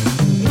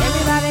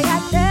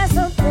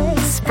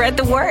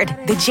spread the word.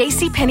 The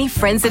JCPenney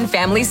Friends and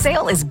Family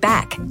Sale is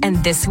back.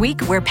 And this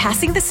week, we're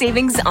passing the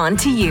savings on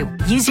to you.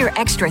 Use your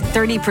extra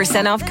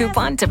 30% off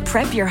coupon to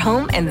prep your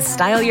home and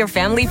style your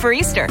family for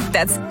Easter.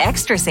 That's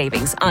extra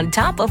savings on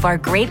top of our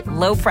great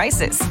low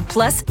prices.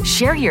 Plus,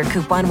 share your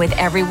coupon with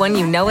everyone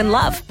you know and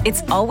love.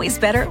 It's always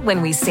better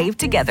when we save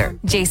together.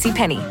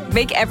 JCPenney.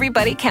 Make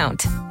everybody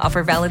count.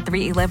 Offer valid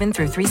 3/11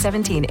 through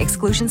 3/17.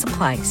 Exclusions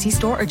apply. See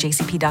store or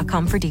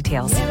jcp.com for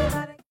details.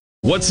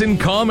 What's in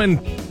common,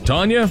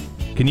 Tonya?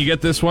 Can you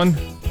get this one?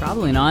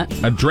 Probably not.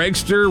 A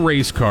dragster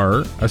race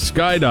car, a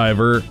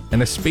skydiver,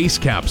 and a space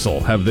capsule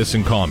have this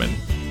in common.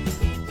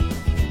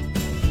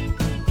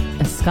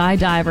 A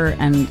skydiver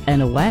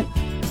and a what?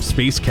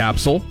 Space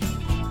capsule.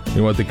 You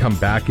know what? They come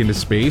back into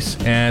space.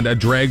 And a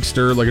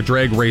dragster, like a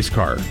drag race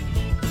car.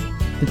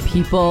 The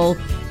people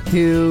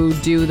who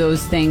do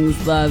those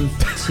things love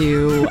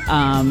to...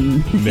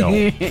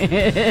 No.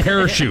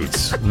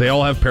 Parachutes. They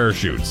all have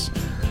parachutes.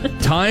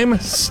 Time,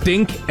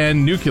 stink,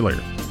 and nuclear.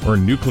 Or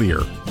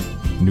nuclear.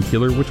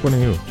 Nuclear? Which one are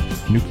you?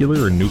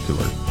 Nuclear or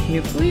nuclear?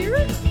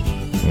 Nuclear?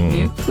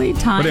 Nuclear.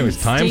 Time, but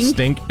anyways, time,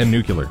 stink, and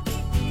nuclear.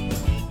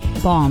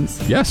 Bombs.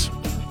 Yes.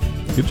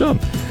 Good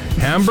job.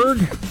 Hamburg,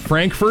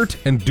 Frankfurt,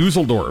 and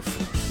Dusseldorf.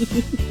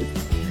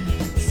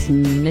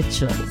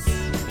 Schnitzel's.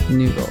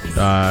 Noodles.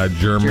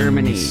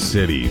 Germany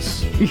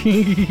cities.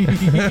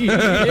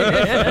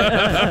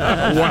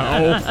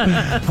 Wow.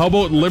 How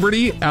about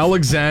Liberty,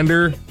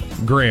 Alexander,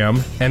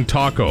 Graham, and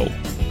Taco?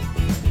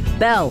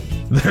 Bell.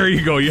 There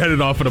you go. You had it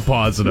off at a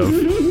positive.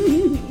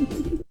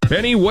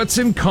 Benny, what's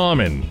in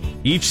common?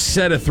 Each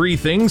set of 3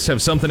 things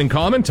have something in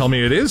common. Tell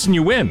me it is, and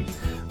you win.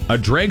 A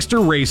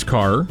dragster race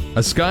car,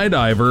 a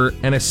skydiver,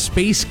 and a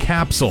space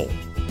capsule.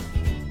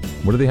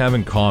 What do they have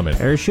in common?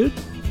 Parachute?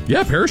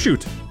 Yeah,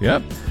 parachute.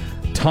 Yep.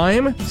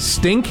 Time,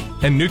 stink,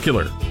 and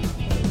nuclear.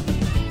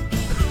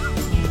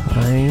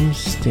 Time,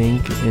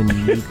 stink,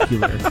 and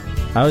nuclear.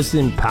 I was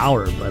in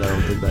power, but I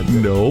don't think that's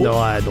it. No,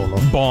 I don't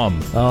know. Bomb.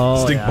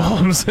 Oh, stink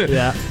bombs.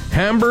 Yeah.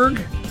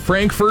 Hamburg,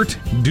 Frankfurt,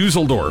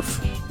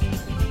 Dusseldorf.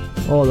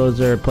 Oh, those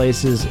are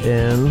places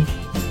in...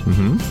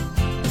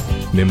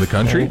 Name the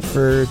country.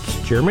 Frankfurt,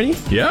 Germany?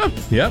 Yeah,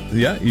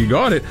 you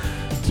got it.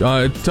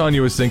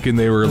 Tonya was thinking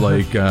they were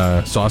like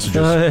sausages.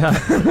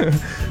 Yeah.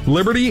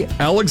 Liberty,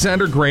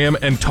 Alexander Graham,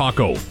 and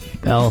Taco.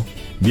 Bell.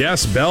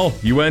 Yes, Bell.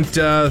 You went,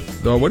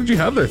 what did you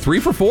have there? 3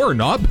 for 4.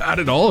 Not bad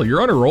at all.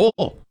 You're on a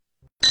roll.